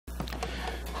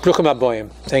Bruchim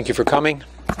Aboyim, thank you for coming.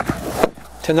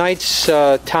 Tonight's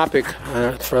topic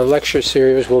for a lecture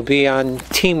series will be on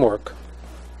teamwork.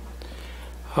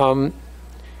 When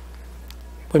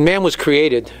man was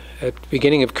created, at the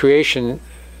beginning of creation,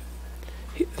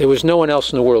 there was no one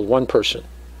else in the world, one person.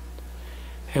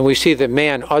 And we see that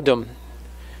man, Adam,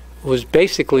 was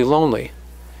basically lonely.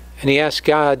 And he asked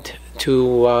God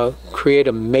to create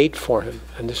a mate for him.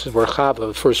 And this is where Chava,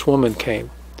 the first woman, came.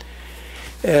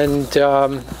 And,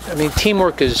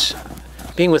 teamwork is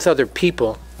being with other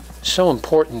people, so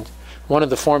important. One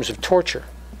of the forms of torture,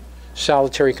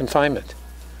 solitary confinement.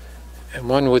 And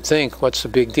one would think, what's the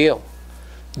big deal?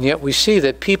 And yet we see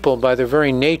that people, by their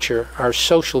very nature, are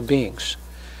social beings.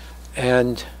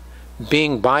 And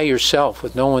being by yourself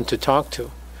with no one to talk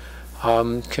to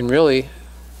can really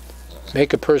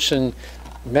make a person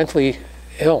mentally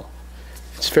ill.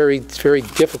 It's very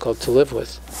difficult to live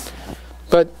with.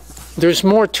 But there's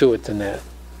more to it than that.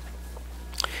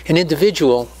 An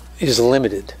individual is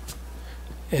limited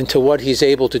into what he's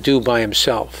able to do by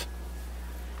himself.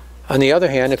 On the other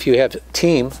hand, if you have a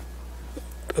team,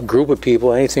 a group of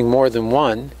people, anything more than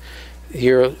one,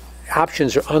 your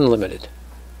options are unlimited.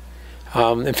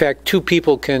 In fact, two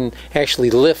people can actually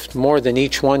lift more than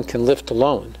each one can lift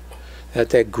alone.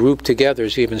 That group together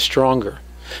is even stronger.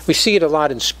 We see it a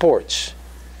lot in sports,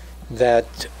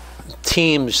 that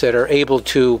teams that are able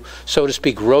to, so to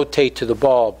speak, rotate to the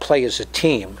ball, play as a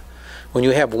team. When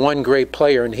you have one great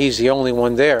player and he's the only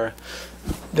one there,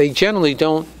 they generally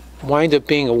don't wind up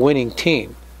being a winning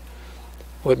team.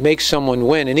 What makes someone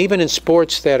win, and even in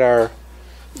sports that are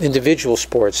individual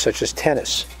sports, such as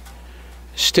tennis,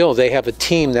 still they have a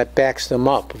team that backs them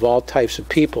up of all types of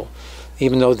people,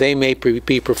 even though they may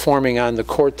be performing on the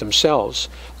court themselves.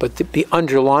 But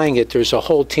underlying it, there's a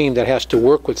whole team that has to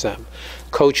work with them,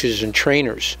 coaches and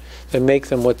trainers that make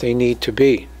them what they need to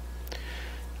be.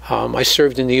 I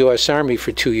served in the U.S. Army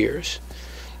for 2 years,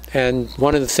 and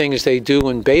one of the things they do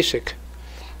in basic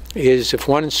is if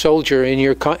one soldier in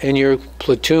your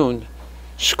platoon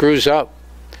screws up,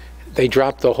 they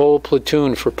drop the whole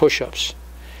platoon for push-ups.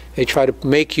 They try to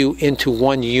make you into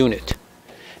one unit.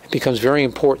 It becomes very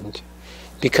important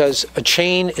because a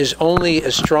chain is only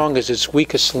as strong as its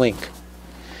weakest link.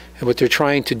 And what they're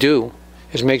trying to do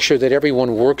is make sure that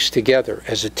everyone works together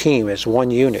as a team, as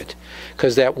one unit,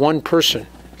 because that one person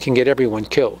can get everyone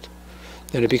killed.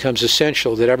 And it becomes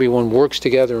essential that everyone works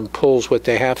together and pulls what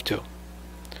they have to.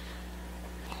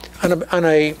 On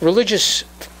a religious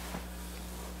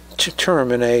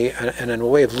term and a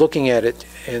way of looking at it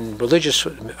in religious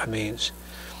means,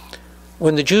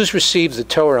 when the Jews received the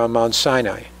Torah on Mount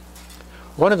Sinai,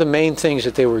 one of the main things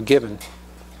that they were given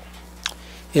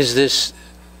is this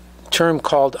term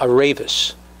called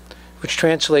arevis, which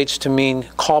translates to mean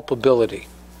culpability,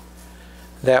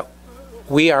 that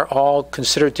we are all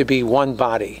considered to be one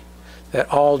body, that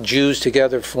all Jews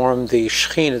together form the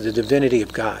Shekhinah, the divinity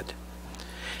of God.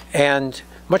 And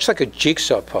much like a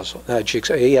jigsaw puzzle, if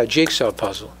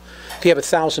you have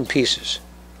 1,000 pieces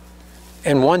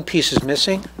and one piece is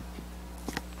missing,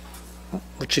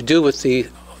 what you do with the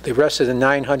rest of the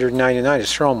 999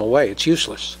 is throw them away. It's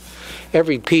useless.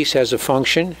 Every piece has a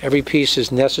function, every piece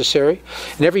is necessary,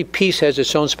 and every piece has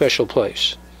its own special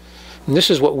place. And this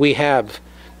is what we have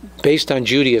based on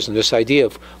Judaism, this idea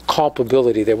of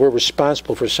culpability, that we're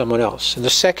responsible for someone else. In the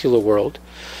secular world,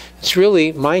 it's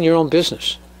really mind your own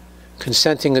business.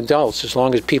 Consenting adults, as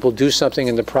long as people do something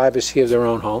in the privacy of their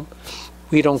own home,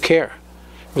 we don't care.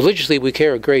 Religiously, we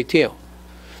care a great deal.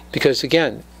 Because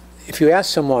again, if you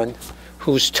ask someone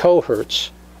whose toe hurts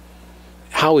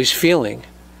how he's feeling,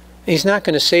 he's not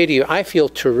going to say to you, I feel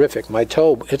terrific, my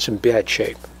toe, it's in bad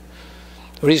shape.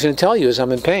 What he's going to tell you is,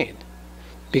 I'm in pain.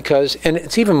 Because, and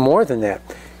it's even more than that.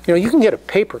 You know, you can get a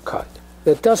paper cut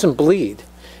that doesn't bleed,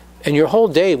 and your whole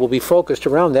day will be focused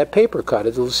around that paper cut.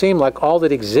 It will seem like all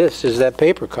that exists is that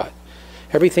paper cut.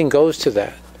 Everything goes to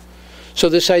that. So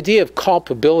this idea of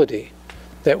culpability,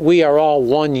 that we are all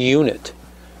one unit,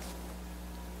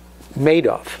 made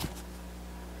of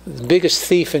the biggest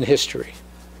thief in history,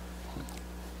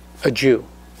 a Jew.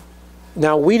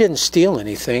 Now, we didn't steal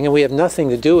anything, and we have nothing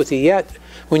to do with it, yet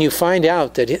when you find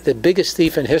out that the biggest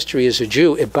thief in history is a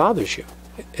Jew, it bothers you.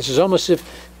 It's almost as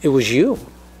if it was you,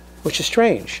 which is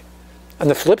strange. On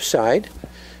the flip side,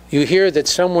 you hear that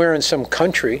somewhere in some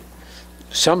country,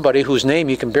 somebody whose name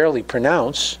you can barely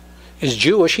pronounce is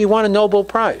Jewish, he won a Nobel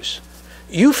Prize.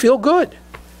 You feel good.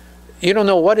 You don't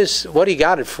know what he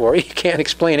got it for. You can't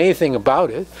explain anything about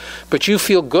it. But you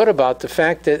feel good about the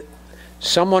fact that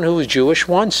someone who was Jewish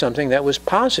won something that was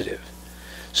positive.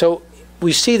 So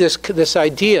we see this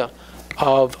idea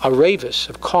of arevis,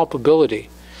 of culpability,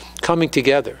 coming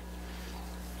together.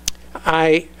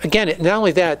 Again, not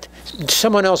only that,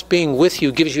 someone else being with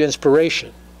you gives you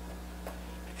inspiration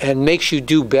and makes you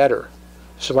do better.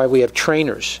 That's why we have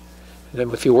trainers.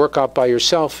 And if you work out by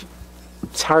yourself,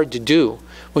 it's hard to do.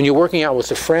 When you're working out with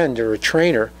a friend or a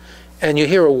trainer and you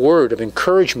hear a word of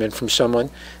encouragement from someone,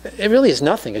 it really is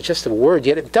nothing. It's just a word,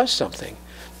 yet it does something.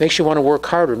 Makes you want to work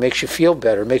harder, makes you feel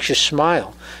better, makes you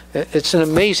smile. It's an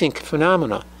amazing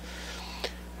phenomenon.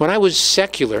 When I was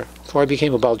secular, before I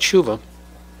became a Baal Tshuva,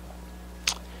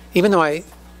 even though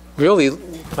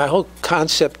my whole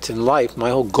concept in life, my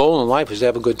whole goal in life was to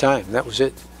have a good time. That was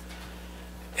it.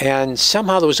 And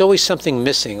somehow there was always something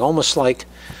missing, almost like,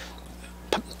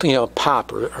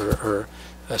 pop or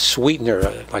a sweetener,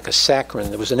 like a saccharin.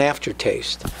 There was an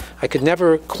aftertaste. I could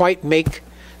never quite make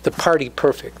the party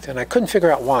perfect, and I couldn't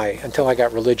figure out why until I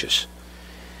got religious.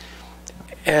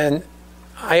 And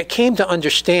I came to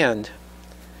understand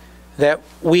that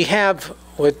we have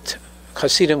what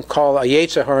Hasidim call a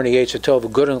Yetzer Hara and a Yetzer Tov, a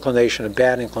good inclination, a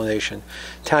bad inclination.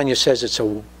 Tanya says it's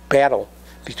a battle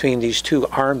between these two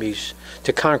armies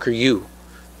to conquer you.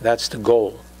 That's the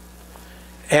goal.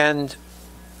 And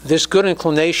this good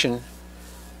inclination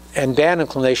and bad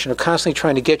inclination are constantly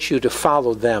trying to get you to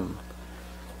follow them.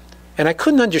 And I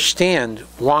couldn't understand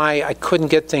why I couldn't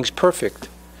get things perfect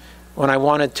when I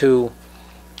wanted to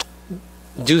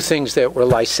do things that were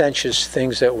licentious,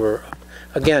 things that were,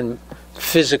 again,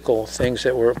 physical, things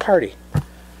that were a party.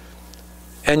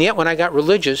 And yet when I got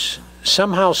religious,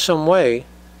 somehow, some way,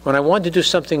 when I wanted to do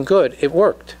something good, it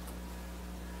worked.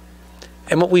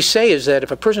 And what we say is that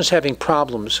if a person's having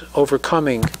problems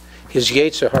overcoming his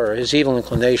Yetzer Hara, his evil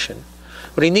inclination,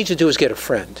 what he needs to do is get a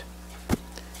friend.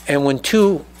 And when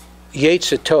two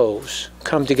Yetzer Tovs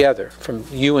come together from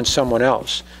you and someone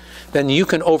else, then you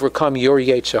can overcome your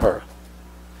Yetzer Hara.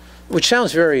 Which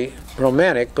sounds very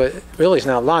romantic, but really is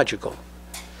not logical.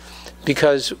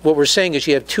 Because what we're saying is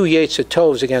you have two Yetzer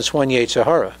Tovs against one Yetzer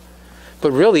Hara.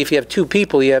 But really, if you have two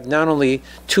people, you have not only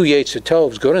two Yetzer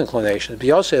Tovs, good inclinations, but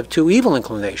you also have two evil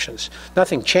inclinations.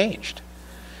 Nothing changed.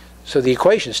 So the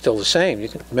equation is still the same, no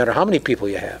matter how many people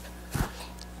you have.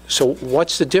 So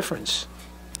what's the difference?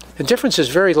 The difference is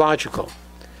very logical.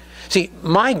 See,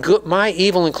 my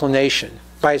evil inclination,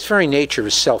 by its very nature,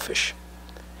 is selfish.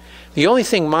 The only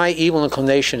thing my evil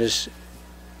inclination is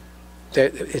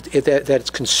that it's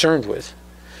concerned with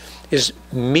is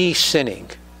me sinning.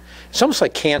 It's almost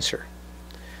like cancer.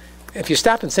 If you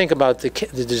stop and think about the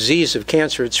disease of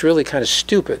cancer, it's really kind of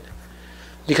stupid.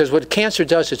 Because what cancer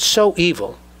does, it's so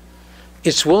evil,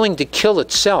 it's willing to kill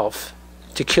itself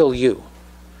to kill you.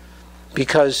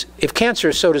 Because if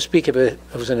cancer, so to speak, if it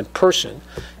was in a person,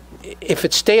 if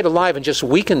it stayed alive and just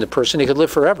weakened the person, it could live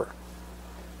forever.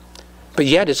 But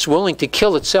yet it's willing to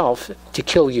kill itself to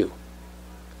kill you.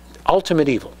 Ultimate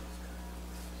evil.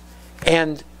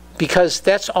 And because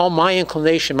that's all my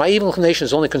inclination, my evil inclination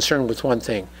is only concerned with one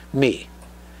thing, me.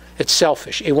 It's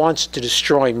selfish. It wants to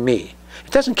destroy me.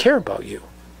 It doesn't care about you.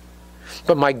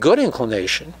 But my good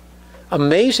inclination,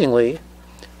 amazingly,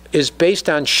 is based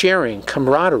on sharing,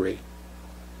 camaraderie.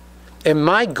 And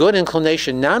my good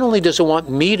inclination not only does it want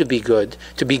me to be good,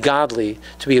 to be godly,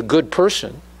 to be a good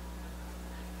person,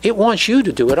 it wants you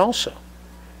to do it also.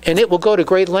 And it will go to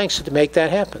great lengths to make that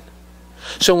happen.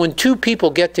 So when two people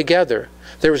get together,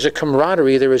 there is a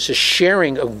camaraderie, there is a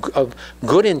sharing of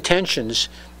good intentions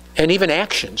and even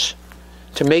actions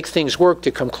to make things work,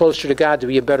 to come closer to God, to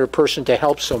be a better person, to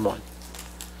help someone.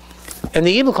 And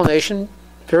the evil inclination,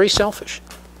 very selfish.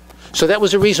 So that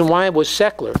was the reason why I was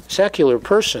secular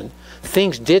person,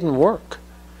 things didn't work.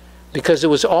 Because it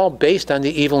was all based on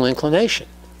the evil inclination.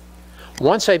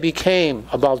 Once I became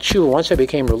a Baal Tshuva, once I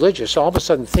became religious, all of a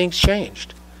sudden things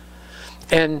changed.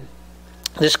 And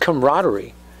this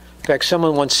camaraderie, in fact,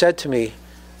 someone once said to me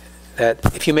that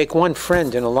if you make one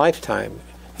friend in a lifetime,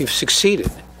 you've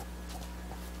succeeded.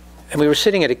 And we were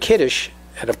sitting at a kiddush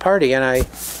at a party, and I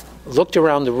looked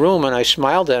around the room and I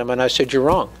smiled at him and I said, "You're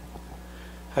wrong."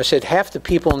 I said, half the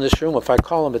people in this room, if I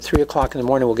call them at 3 o'clock in the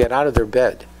morning, will get out of their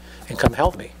bed and come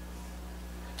help me.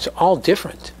 It's all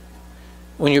different.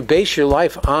 When you base your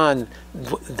life on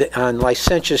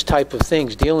licentious type of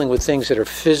things, dealing with things that are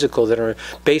physical, that are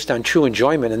based on true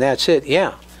enjoyment, and that's it,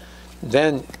 yeah,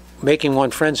 then making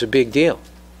one friend's a big deal.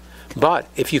 But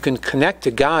if you can connect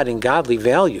to God and godly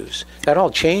values, that all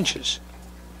changes.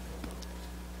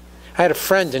 I had a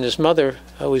friend, and his mother,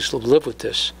 I always live with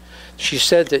this. She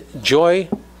said that joy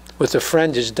with a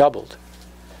friend is doubled,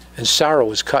 and sorrow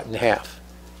is cut in half.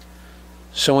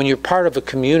 So when you're part of a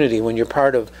community, when you're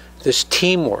part of this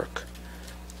teamwork,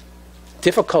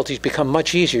 difficulties become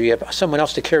much easier. You have someone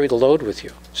else to carry the load with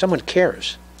you. Someone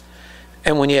cares.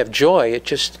 And when you have joy, it's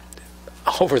just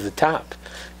over the top,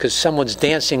 because someone's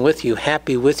dancing with you,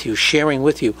 happy with you, sharing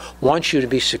with you, wants you to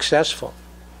be successful.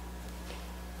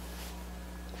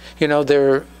 You know,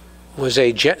 there was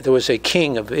a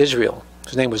king of Israel.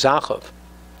 His name was Achav.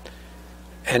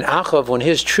 And Achav, when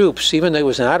his troops, even though he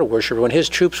was an idol worshiper, when his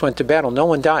troops went to battle, no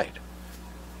one died.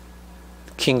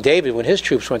 King David, when his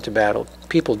troops went to battle,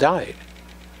 people died.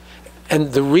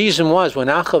 And the reason was, when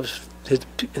Achav,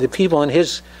 the people in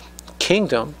his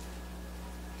kingdom,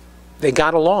 they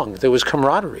got along. There was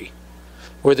camaraderie.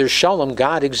 Where there's shalom,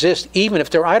 God exists, even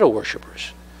if they're idol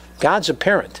worshippers. God's a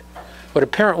parent. What a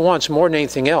parent wants more than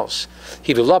anything else,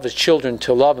 he would love his children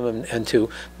to love him and to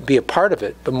be a part of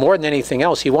it. But more than anything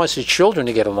else, he wants his children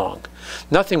to get along.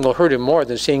 Nothing will hurt him more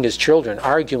than seeing his children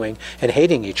arguing and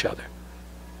hating each other.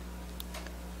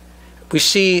 We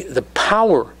see the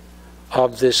power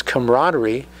of this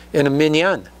camaraderie in a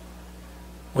minyan.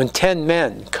 When 10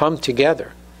 men come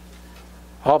together,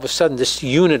 all of a sudden this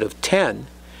unit of 10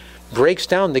 breaks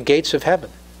down the gates of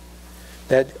heaven.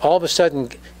 That all of a sudden,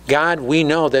 God, we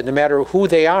know that no matter who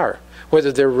they are,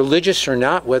 whether they're religious or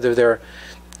not, whether they're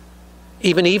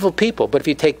even evil people, but if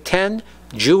you take 10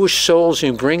 Jewish souls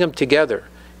and you bring them together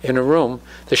in a room,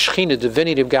 the Shekhinah, the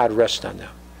divinity of God, rests on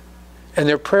them. And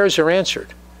their prayers are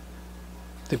answered.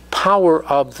 The power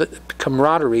of the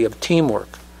camaraderie, of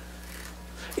teamwork.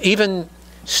 Even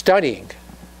studying.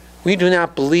 We do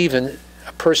not believe in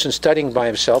a person studying by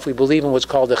himself. We believe in what's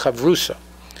called a chavrusa,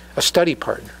 a study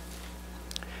partner.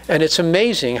 And it's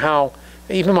amazing how,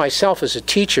 even myself as a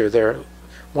teacher,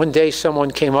 one day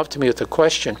someone came up to me with a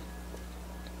question,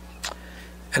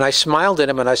 and I smiled at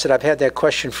him and I said, I've had that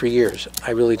question for years.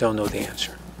 I really don't know the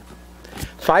answer.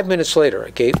 5 minutes later,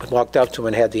 I walked up to him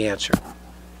and had the answer.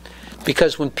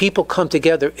 Because when people come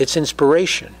together, it's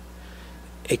inspiration.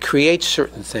 It creates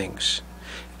certain things.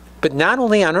 But not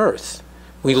only on earth.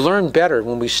 We learn better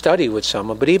when we study with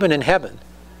someone, but even in heaven.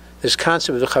 This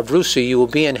concept of the chavrusa, you will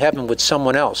be in heaven with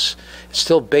someone else. It's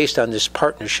still based on this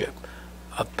partnership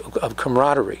of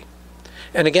camaraderie.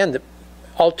 And again,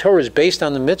 all Torah is based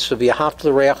on the mitzvah of Yahavta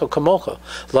l'reacha kamocha,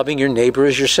 loving your neighbor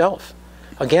as yourself.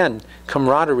 Again,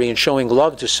 camaraderie and showing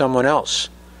love to someone else.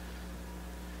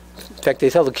 In fact, they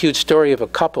tell the cute story of a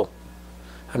couple,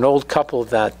 an old couple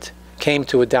that came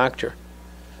to a doctor.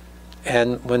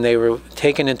 And when they were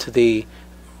taken into the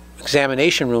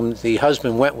examination room, the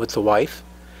husband went with the wife.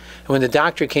 And when the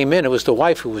doctor came in, it was the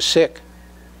wife who was sick.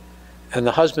 And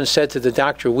the husband said to the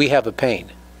doctor, "We have a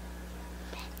pain."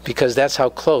 Because that's how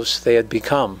close they had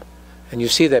become. And you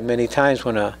see that many times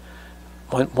when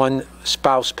one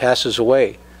spouse passes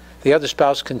away. The other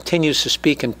spouse continues to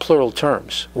speak in plural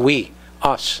terms. We,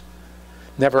 us.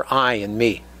 Never I and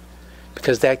me.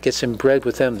 Because that gets inbred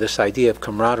with them, this idea of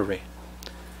camaraderie.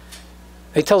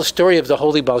 They tell a story of the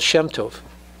holy Baal Shem Tov,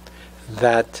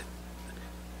 that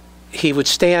he would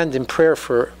stand in prayer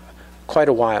for quite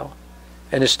a while,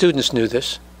 and his students knew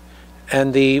this,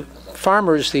 and the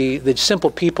farmers, the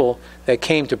simple people that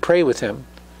came to pray with him,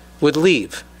 would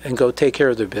leave and go take care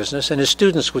of their business, and his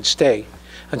students would stay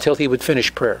until he would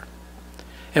finish prayer.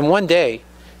 And one day,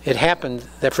 it happened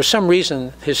that for some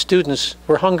reason his students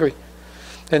were hungry,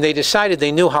 and they decided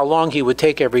they knew how long he would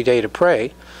take every day to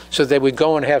pray, so they would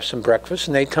go and have some breakfast,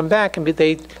 and they'd come back, and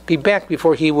they'd be back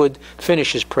before he would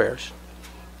finish his prayers.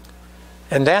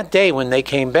 And that day when they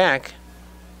came back,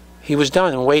 he was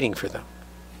done and waiting for them.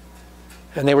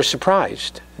 And they were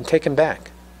surprised and taken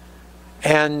back.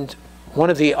 And one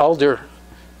of the elder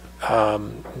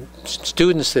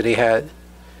students that he had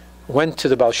went to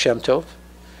the Baal Shem Tov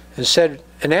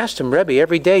and asked him, "Rebbe,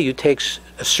 every day you take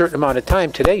a certain amount of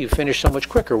time. Today you finish so much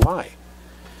quicker. Why?"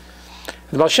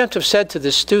 And the Baal Shem Tov said to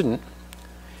this student,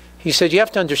 he said, "You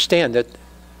have to understand that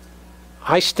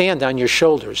I stand on your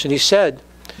shoulders." And he said,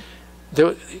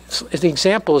 the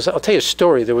example is, I'll tell you a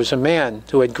story. There was a man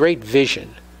who had great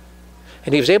vision,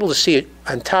 and he was able to see it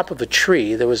on top of a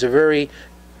tree. There was a very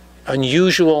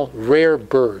unusual, rare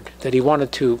bird that he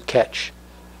wanted to catch.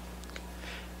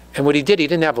 And what he did, he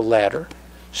didn't have a ladder,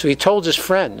 so he told his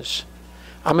friends,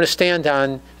 "I'm going to stand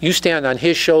on, you stand on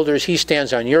his shoulders, he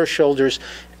stands on your shoulders,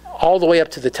 all the way up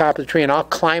to the top of the tree, and I'll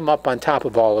climb up on top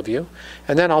of all of you,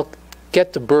 and then I'll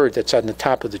get the bird that's on the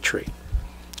top of the tree."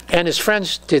 And his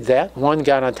friends did that. One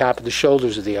got on top of the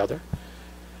shoulders of the other.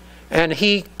 And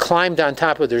he climbed on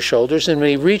top of their shoulders, and when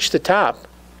he reached the top,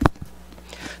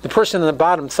 the person on the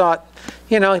bottom thought,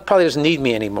 he probably doesn't need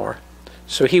me anymore.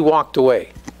 So he walked away,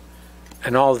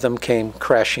 and all of them came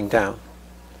crashing down.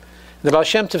 The Baal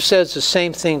Shem Tov says the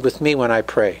same thing with me when I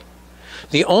pray.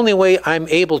 The only way I'm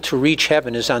able to reach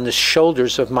heaven is on the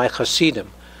shoulders of my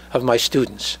Hasidim, of my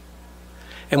students.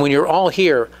 And when you're all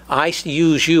here, I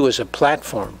use you as a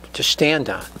platform to stand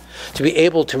on, to be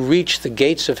able to reach the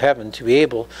gates of heaven, to be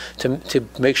able to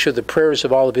make sure the prayers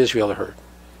of all of Israel are heard.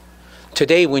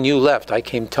 Today, when you left, I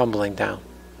came tumbling down.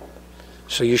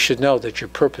 So you should know that your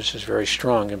purpose is very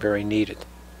strong and very needed.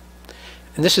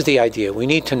 And this is the idea. We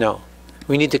need to know.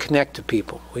 We need to connect to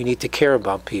people. We need to care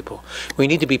about people. We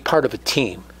need to be part of a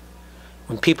team.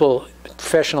 When people,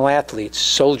 professional athletes,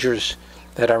 soldiers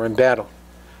that are in battle,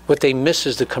 what they miss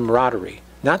is the camaraderie,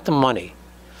 not the money.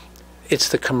 It's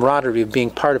the camaraderie of being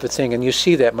part of a thing. And you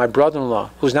see that. My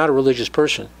brother-in-law, who's not a religious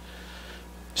person,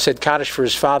 said Kaddish for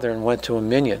his father and went to a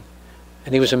minyan.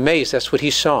 And he was amazed. That's what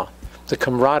he saw, the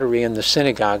camaraderie in the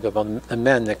synagogue of the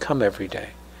men that come every day.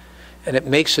 And it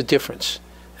makes a difference.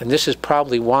 And this is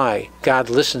probably why God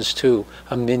listens to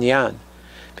a minyan.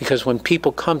 Because when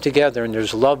people come together and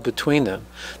there's love between them,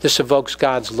 this evokes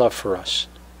God's love for us.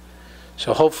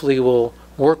 So hopefully we'll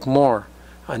work more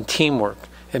on teamwork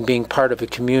and being part of a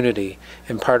community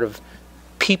and part of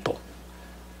people.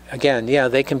 Again, yeah,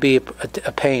 they can be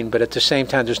a pain, but at the same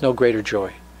time, there's no greater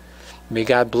joy. May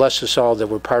God bless us all that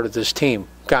we're part of this team,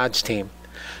 God's team,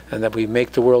 and that we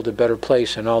make the world a better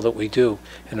place in all that we do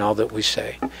and all that we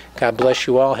say. God bless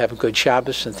you all. Have a good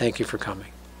Shabbos, and thank you for coming.